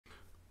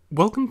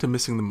Welcome to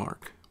Missing the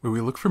Mark, where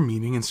we look for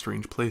meaning in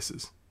strange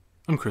places.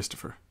 I'm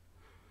Christopher.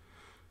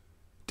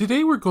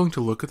 Today we're going to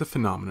look at the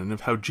phenomenon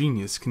of how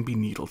genius can be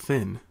needle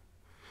thin.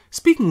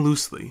 Speaking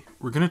loosely,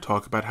 we're going to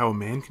talk about how a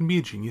man can be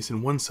a genius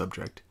in one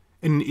subject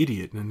and an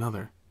idiot in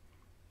another.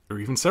 Or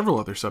even several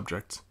other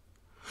subjects.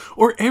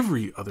 Or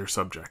every other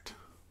subject.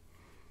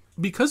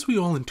 Because we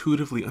all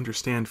intuitively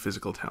understand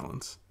physical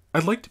talents,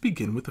 I'd like to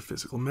begin with a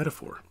physical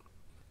metaphor.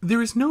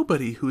 There is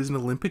nobody who is an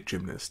Olympic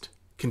gymnast,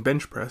 can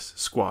bench press,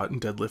 squat, and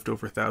deadlift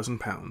over 1,000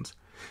 pounds,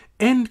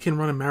 and can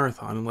run a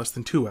marathon in less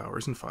than 2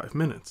 hours and 5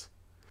 minutes.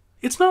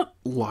 It's not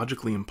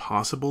logically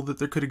impossible that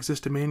there could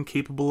exist a man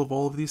capable of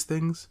all of these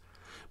things,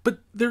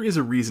 but there is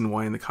a reason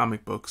why in the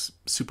comic books,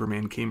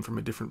 Superman came from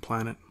a different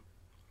planet.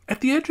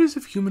 At the edges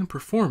of human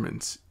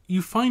performance,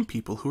 you find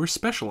people who are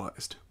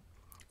specialized.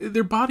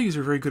 Their bodies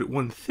are very good at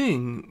one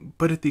thing,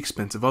 but at the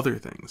expense of other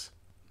things.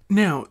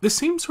 Now, the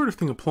same sort of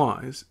thing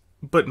applies,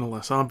 but in a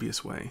less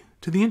obvious way,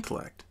 to the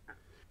intellect.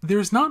 There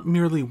is not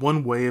merely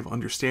one way of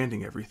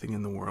understanding everything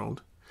in the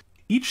world.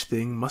 Each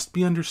thing must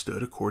be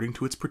understood according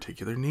to its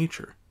particular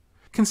nature.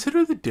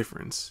 Consider the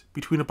difference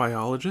between a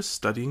biologist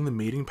studying the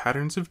mating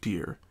patterns of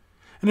deer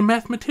and a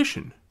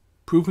mathematician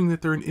proving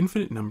that there are an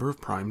infinite number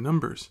of prime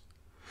numbers.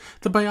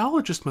 The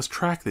biologist must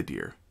track the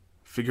deer,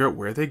 figure out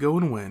where they go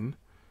and when,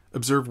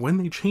 observe when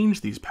they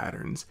change these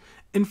patterns,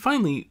 and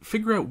finally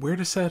figure out where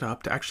to set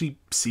up to actually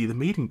see the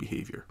mating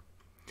behavior.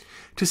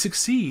 To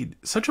succeed,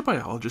 such a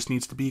biologist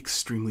needs to be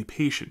extremely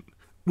patient,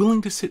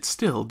 willing to sit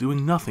still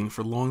doing nothing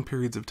for long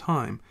periods of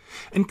time,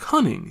 and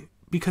cunning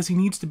because he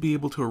needs to be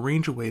able to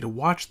arrange a way to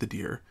watch the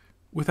deer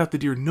without the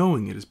deer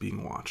knowing it is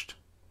being watched.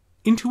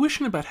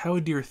 Intuition about how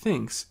a deer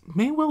thinks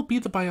may well be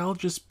the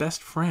biologist's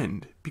best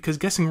friend, because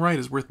guessing right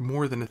is worth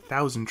more than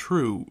 1,000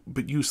 true,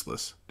 but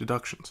useless,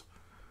 deductions.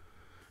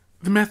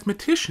 The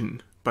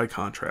mathematician, by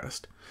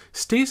contrast,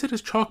 stays at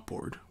his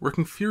chalkboard,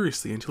 working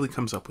furiously until he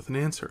comes up with an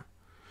answer.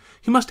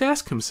 He must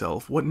ask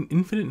himself what an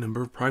infinite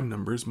number of prime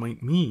numbers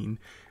might mean,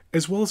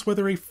 as well as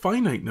whether a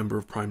finite number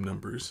of prime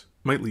numbers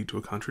might lead to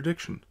a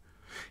contradiction.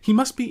 He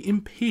must be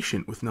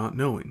impatient with not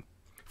knowing.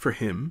 For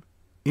him,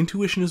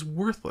 intuition is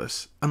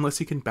worthless unless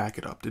he can back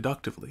it up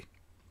deductively.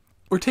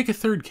 Or take a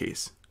third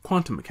case,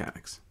 quantum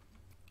mechanics.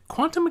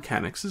 Quantum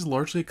mechanics is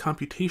largely a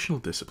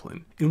computational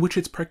discipline in which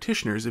its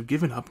practitioners have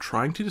given up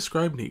trying to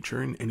describe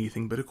nature in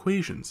anything but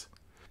equations.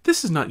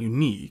 This is not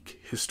unique,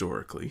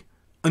 historically.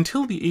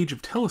 Until the age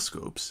of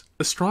telescopes,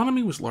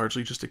 astronomy was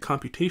largely just a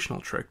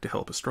computational trick to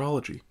help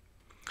astrology.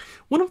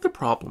 One of the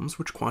problems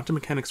which quantum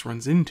mechanics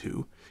runs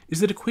into is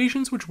that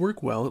equations which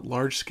work well at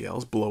large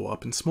scales blow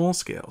up in small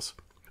scales.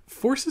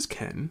 Forces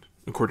can,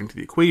 according to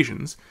the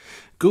equations,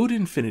 go to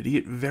infinity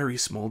at very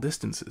small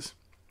distances.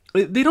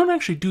 They don't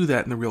actually do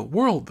that in the real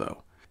world,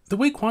 though. The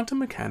way quantum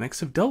mechanics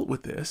have dealt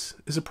with this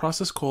is a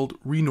process called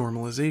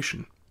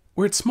renormalization,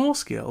 where at small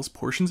scales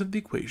portions of the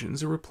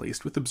equations are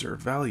replaced with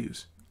observed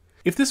values.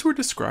 If this were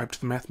described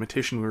to the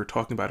mathematician we were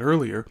talking about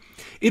earlier,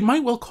 it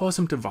might well cause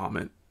him to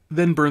vomit,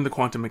 then burn the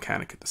quantum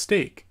mechanic at the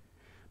stake.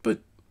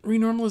 But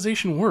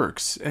renormalization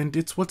works, and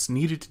it's what's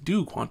needed to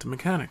do quantum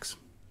mechanics.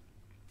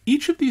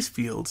 Each of these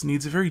fields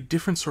needs a very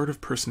different sort of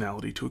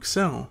personality to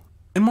excel,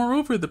 and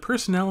moreover, the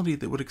personality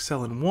that would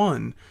excel in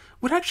one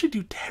would actually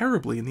do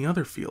terribly in the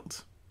other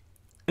fields.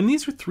 And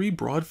these are 3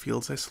 broad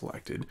fields I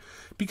selected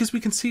because we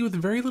can see with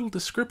very little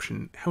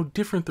description how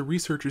different the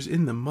researchers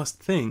in them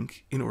must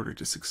think in order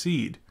to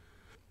succeed.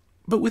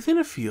 But within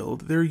a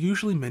field, there are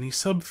usually many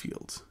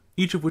subfields,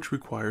 each of which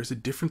requires a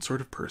different sort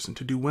of person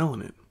to do well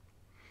in it.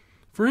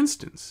 For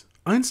instance,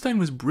 Einstein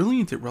was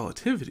brilliant at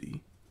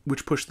relativity,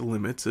 which pushed the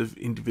limits of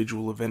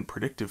individual event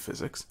predictive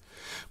physics,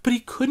 but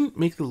he couldn't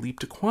make the leap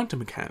to quantum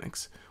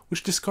mechanics,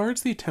 which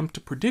discards the attempt to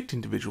predict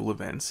individual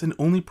events and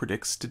only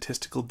predicts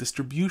statistical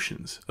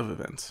distributions of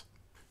events.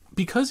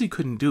 Because he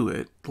couldn't do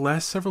it, the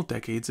last several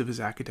decades of his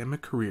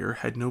academic career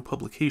had no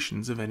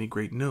publications of any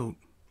great note.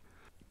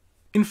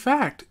 In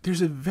fact,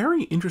 there's a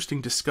very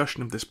interesting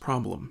discussion of this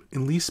problem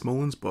in Lee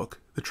Smolin's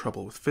book, The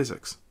Trouble with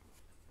Physics.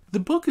 The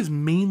book is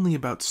mainly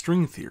about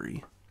string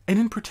theory, and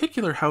in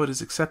particular how it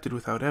is accepted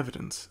without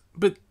evidence,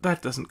 but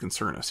that doesn't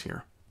concern us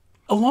here.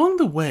 Along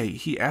the way,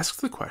 he asks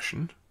the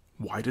question,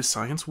 why does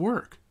science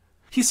work?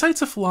 He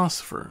cites a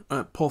philosopher,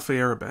 Paul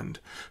Feyerabend,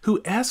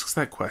 who asks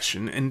that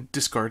question and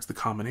discards the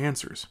common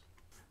answers.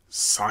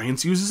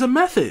 Science uses a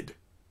method!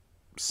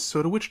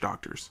 So do witch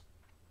doctors.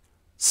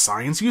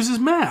 Science uses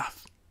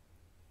math!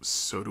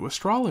 So do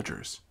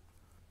astrologers.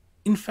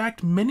 In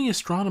fact, many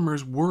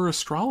astronomers were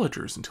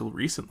astrologers until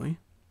recently.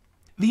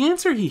 The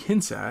answer he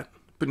hints at,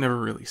 but never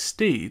really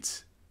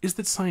states, is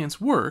that science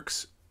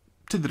works,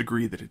 to the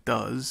degree that it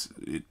does.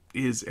 It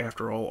is,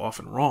 after all,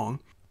 often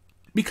wrong,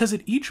 because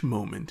at each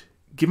moment,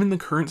 given the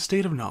current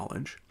state of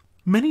knowledge,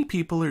 many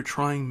people are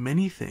trying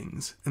many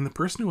things, and the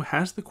person who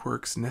has the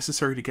quirks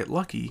necessary to get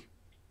lucky,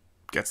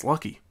 gets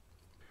lucky.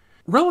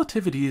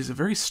 Relativity is a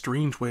very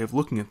strange way of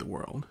looking at the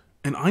world,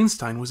 and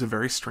Einstein was a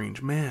very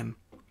strange man.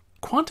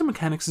 Quantum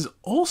mechanics is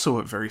also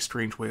a very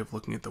strange way of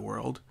looking at the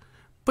world,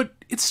 but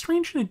it's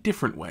strange in a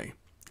different way.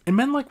 and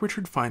men like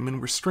Richard Feynman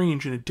were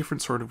strange in a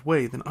different sort of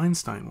way than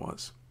Einstein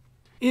was.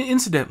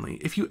 Incidentally,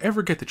 if you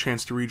ever get the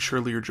chance to read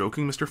Surely You're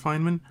Joking, Mr.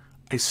 Feynman,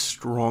 I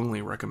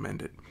strongly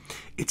recommend it.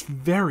 It's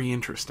very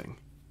interesting.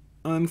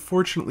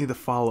 Unfortunately, the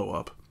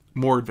follow-up,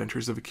 More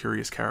Adventures of a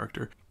Curious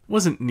Character,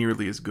 wasn't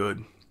nearly as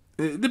good.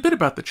 The bit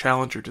about the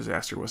Challenger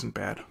disaster wasn't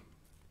bad.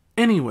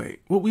 Anyway,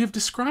 what we have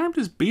described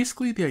is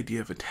basically the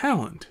idea of a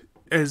talent,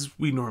 as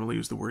we normally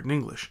use the word in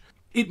English.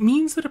 It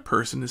means that a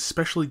person is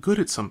especially good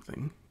at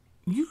something,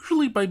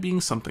 usually by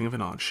being something of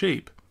an odd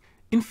shape.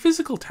 In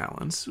physical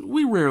talents,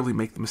 we rarely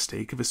make the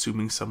mistake of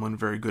assuming someone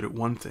very good at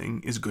one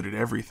thing is good at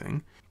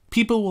everything.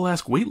 People will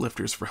ask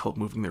weightlifters for help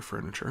moving their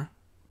furniture,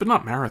 but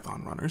not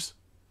marathon runners.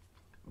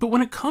 But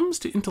when it comes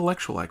to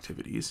intellectual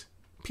activities,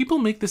 people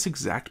make this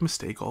exact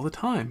mistake all the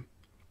time.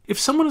 If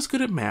someone is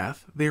good at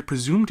math, they are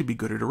presumed to be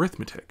good at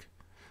arithmetic.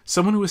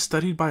 Someone who has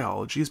studied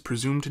biology is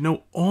presumed to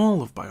know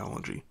all of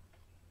biology,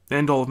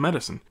 and all of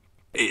medicine.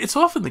 It's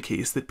often the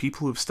case that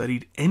people who have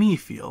studied any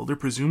field are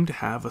presumed to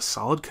have a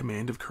solid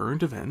command of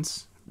current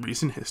events,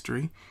 recent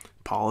history,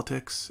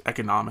 politics,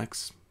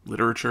 economics,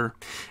 literature,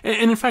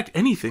 and in fact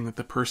anything that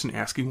the person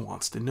asking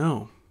wants to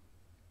know.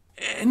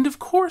 And of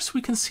course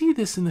we can see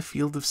this in the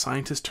field of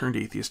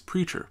scientist-turned-atheist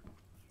preacher.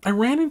 I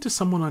ran into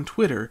someone on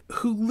Twitter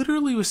who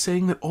literally was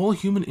saying that all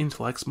human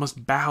intellects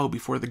must bow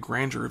before the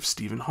grandeur of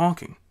Stephen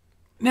Hawking.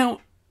 Now,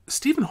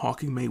 Stephen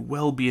Hawking may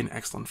well be an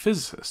excellent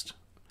physicist.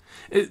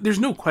 There's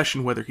no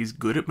question whether he's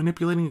good at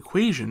manipulating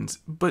equations,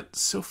 but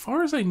so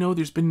far as I know,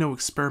 there's been no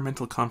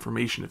experimental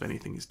confirmation of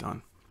anything he's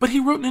done. But he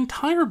wrote an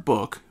entire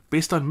book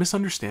based on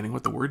misunderstanding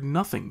what the word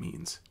nothing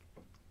means.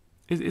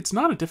 It's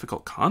not a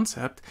difficult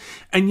concept,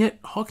 and yet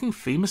Hawking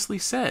famously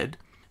said,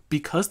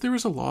 because there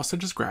is a law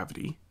such as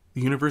gravity,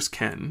 the universe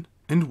can,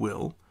 and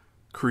will,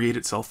 create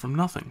itself from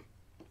nothing.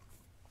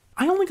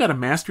 I only got a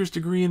master's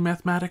degree in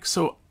mathematics,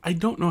 so I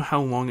don't know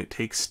how long it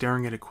takes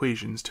staring at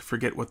equations to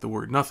forget what the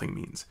word nothing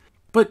means.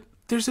 But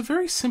there's a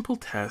very simple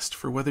test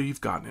for whether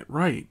you've gotten it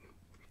right.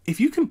 If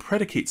you can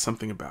predicate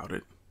something about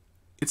it,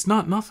 it's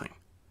not nothing.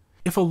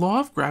 If a law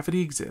of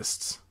gravity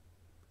exists,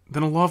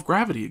 then a law of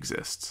gravity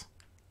exists,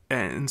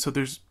 and so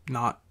there's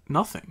not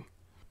nothing.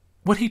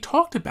 What he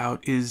talked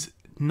about is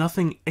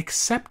nothing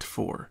except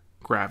for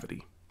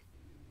gravity.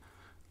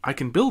 I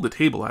can build a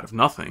table out of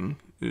nothing,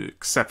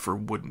 except for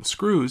wooden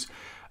screws.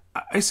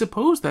 I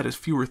suppose that is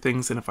fewer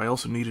things than if I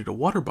also needed a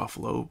water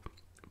buffalo,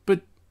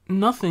 but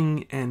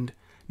nothing and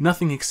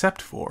nothing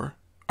except for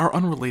are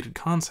unrelated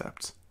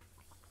concepts.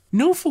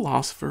 No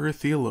philosopher or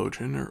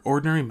theologian or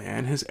ordinary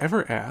man has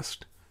ever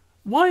asked,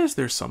 why is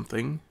there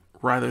something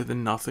rather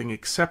than nothing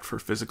except for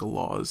physical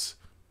laws,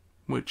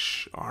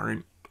 which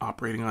aren't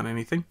operating on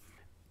anything?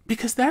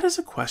 Because that is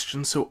a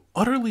question so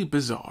utterly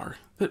bizarre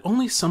that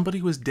only somebody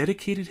who has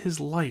dedicated his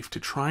life to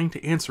trying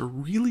to answer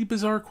really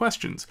bizarre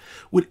questions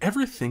would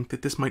ever think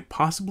that this might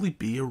possibly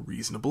be a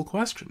reasonable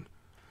question.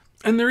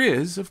 And there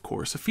is, of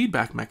course, a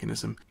feedback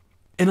mechanism.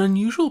 An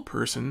unusual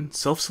person,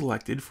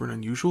 self-selected for an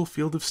unusual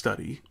field of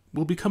study,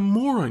 will become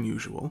more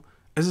unusual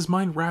as his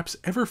mind wraps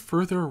ever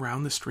further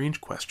around the strange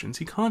questions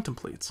he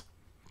contemplates.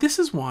 This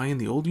is why in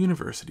the old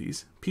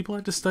universities, people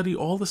had to study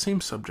all the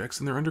same subjects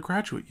in their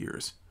undergraduate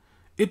years.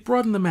 It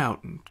broadened them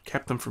out and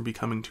kept them from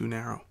becoming too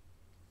narrow.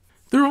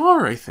 There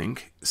are, I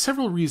think,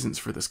 several reasons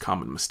for this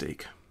common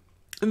mistake.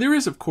 And there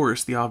is, of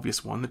course, the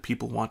obvious one that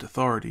people want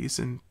authorities,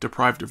 and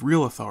deprived of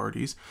real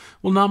authorities,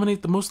 will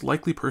nominate the most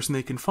likely person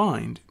they can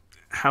find,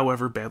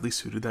 however badly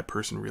suited that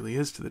person really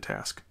is to the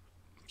task.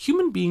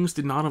 Human beings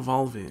did not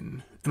evolve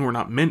in, and were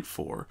not meant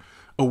for,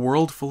 a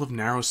world full of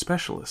narrow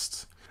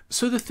specialists.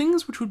 So the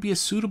things which would be a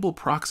suitable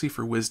proxy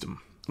for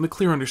wisdom, and a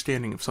clear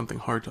understanding of something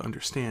hard to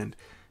understand,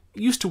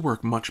 used to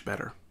work much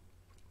better.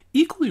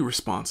 Equally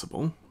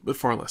responsible, but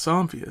far less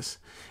obvious,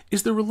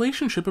 is the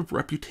relationship of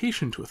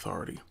reputation to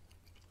authority.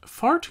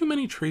 Far too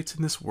many traits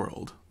in this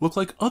world look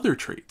like other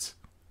traits,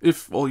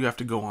 if all you have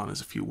to go on is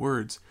a few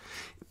words.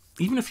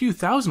 Even a few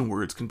thousand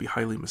words can be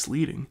highly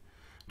misleading.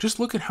 Just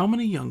look at how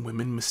many young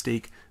women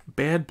mistake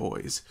bad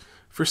boys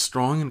for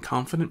strong and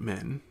confident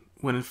men,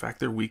 when in fact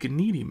they're weak and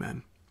needy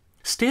men.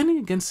 Standing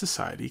against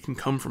society can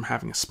come from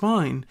having a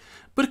spine,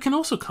 but it can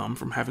also come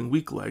from having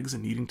weak legs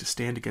and needing to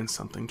stand against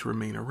something to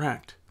remain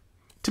erect.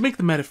 To make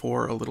the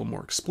metaphor a little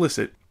more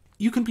explicit,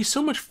 you can be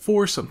so much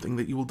for something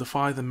that you will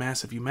defy the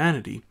mass of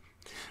humanity,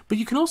 but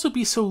you can also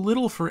be so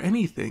little for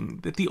anything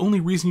that the only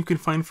reason you can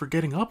find for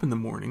getting up in the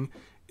morning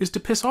is to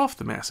piss off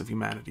the mass of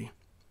humanity.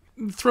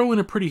 Throw in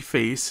a pretty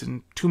face,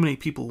 and too many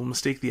people will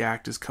mistake the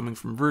act as coming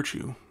from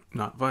virtue,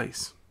 not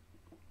vice.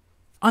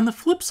 On the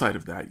flip side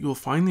of that, you'll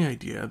find the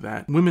idea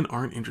that women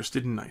aren't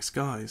interested in nice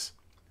guys.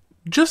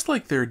 Just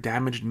like there are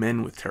damaged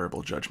men with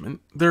terrible judgment,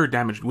 there are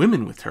damaged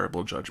women with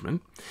terrible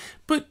judgment,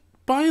 but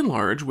by and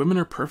large, women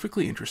are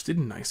perfectly interested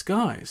in nice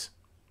guys.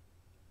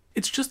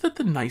 It's just that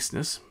the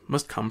niceness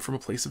must come from a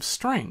place of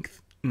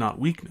strength, not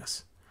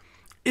weakness.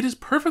 It is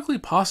perfectly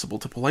possible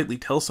to politely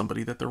tell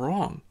somebody that they're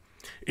wrong.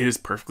 It is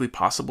perfectly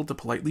possible to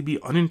politely be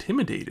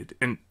unintimidated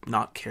and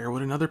not care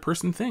what another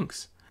person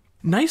thinks.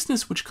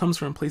 Niceness which comes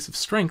from a place of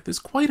strength is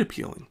quite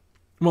appealing.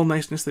 while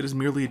niceness that is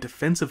merely a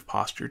defensive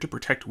posture to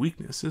protect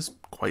weakness is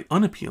quite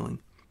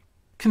unappealing.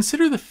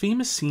 Consider the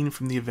famous scene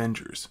from the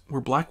Avengers, where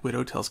Black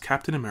Widow tells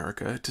Captain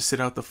America to sit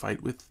out the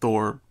fight with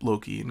Thor,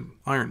 Loki, and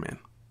Iron Man.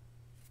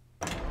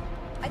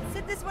 I'd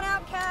sit this one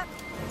out, Cap.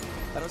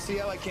 I don't see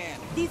how I can.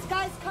 These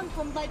guys come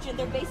from legend.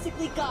 They're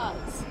basically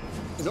gods.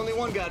 There's only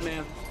one god,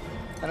 man.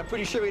 And I'm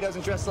pretty sure he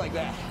doesn't dress like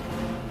that.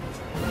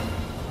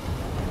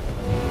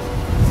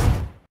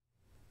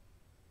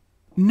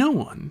 No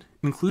one,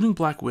 including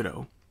Black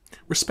Widow,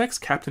 respects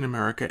Captain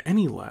America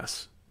any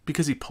less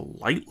because he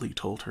politely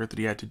told her that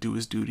he had to do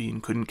his duty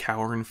and couldn't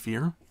cower in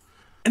fear.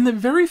 And the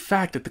very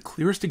fact that the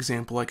clearest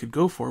example I could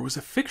go for was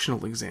a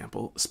fictional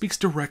example speaks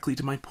directly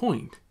to my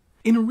point.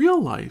 In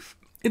real life,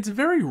 it's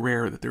very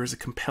rare that there is a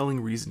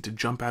compelling reason to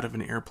jump out of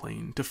an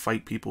airplane to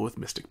fight people with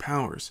mystic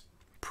powers.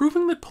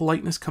 Proving that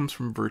politeness comes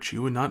from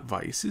virtue and not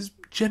vice is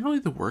generally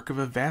the work of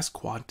a vast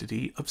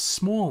quantity of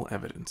small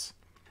evidence.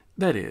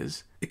 That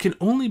is, it can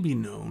only be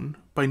known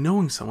by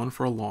knowing someone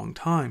for a long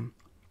time.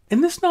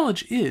 And this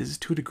knowledge is,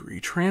 to a degree,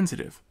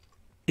 transitive.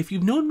 If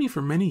you've known me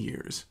for many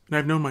years, and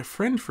I've known my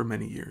friend for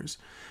many years,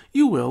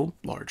 you will,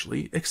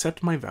 largely,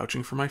 accept my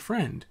vouching for my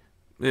friend,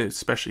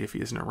 especially if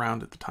he isn't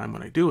around at the time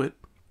when I do it.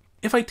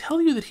 If I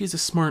tell you that he is a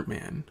smart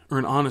man, or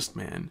an honest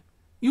man,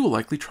 you will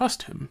likely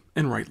trust him,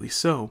 and rightly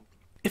so.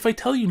 If I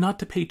tell you not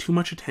to pay too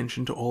much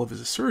attention to all of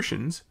his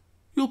assertions,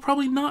 you'll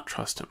probably not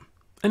trust him,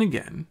 and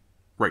again,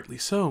 rightly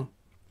so.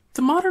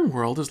 The modern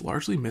world is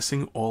largely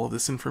missing all of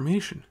this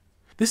information.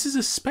 This is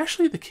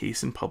especially the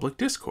case in public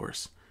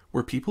discourse,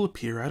 where people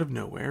appear out of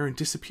nowhere and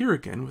disappear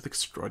again with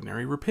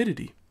extraordinary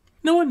rapidity.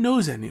 No one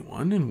knows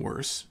anyone, and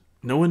worse,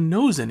 no one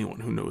knows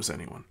anyone who knows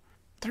anyone.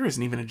 There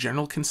isn't even a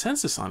general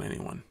consensus on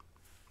anyone.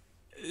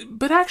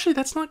 But actually,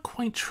 that's not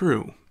quite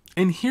true.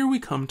 And here we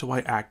come to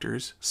why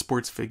actors,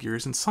 sports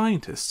figures, and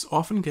scientists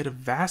often get a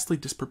vastly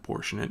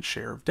disproportionate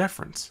share of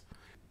deference.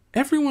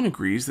 Everyone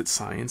agrees that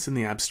science in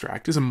the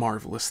abstract is a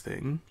marvelous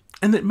thing,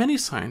 and that many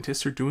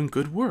scientists are doing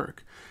good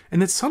work,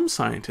 and that some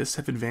scientists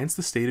have advanced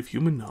the state of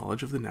human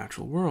knowledge of the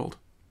natural world.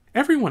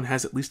 Everyone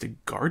has at least a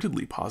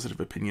guardedly positive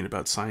opinion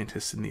about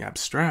scientists in the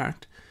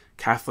abstract,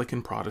 Catholic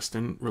and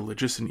Protestant,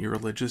 religious and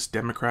irreligious,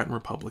 Democrat and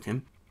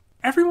Republican.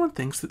 Everyone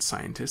thinks that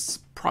scientists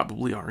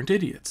probably aren't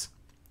idiots.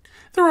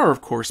 There are,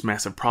 of course,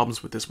 massive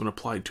problems with this when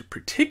applied to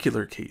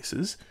particular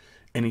cases.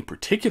 Any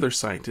particular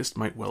scientist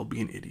might well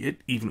be an idiot,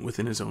 even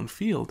within his own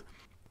field.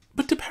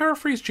 But to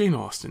paraphrase Jane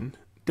Austen,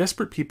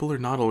 desperate people are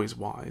not always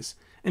wise,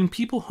 and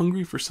people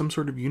hungry for some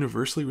sort of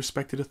universally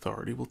respected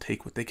authority will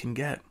take what they can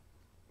get.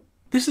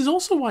 This is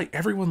also why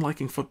everyone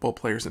liking football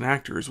players and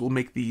actors will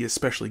make the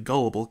especially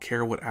gullible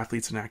care what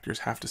athletes and actors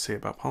have to say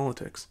about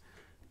politics.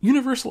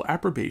 Universal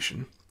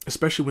approbation,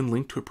 especially when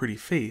linked to a pretty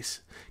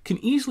face, can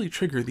easily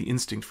trigger the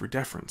instinct for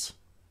deference.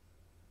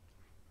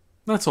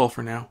 That's all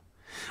for now.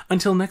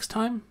 Until next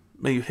time,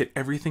 may you hit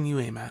everything you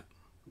aim at.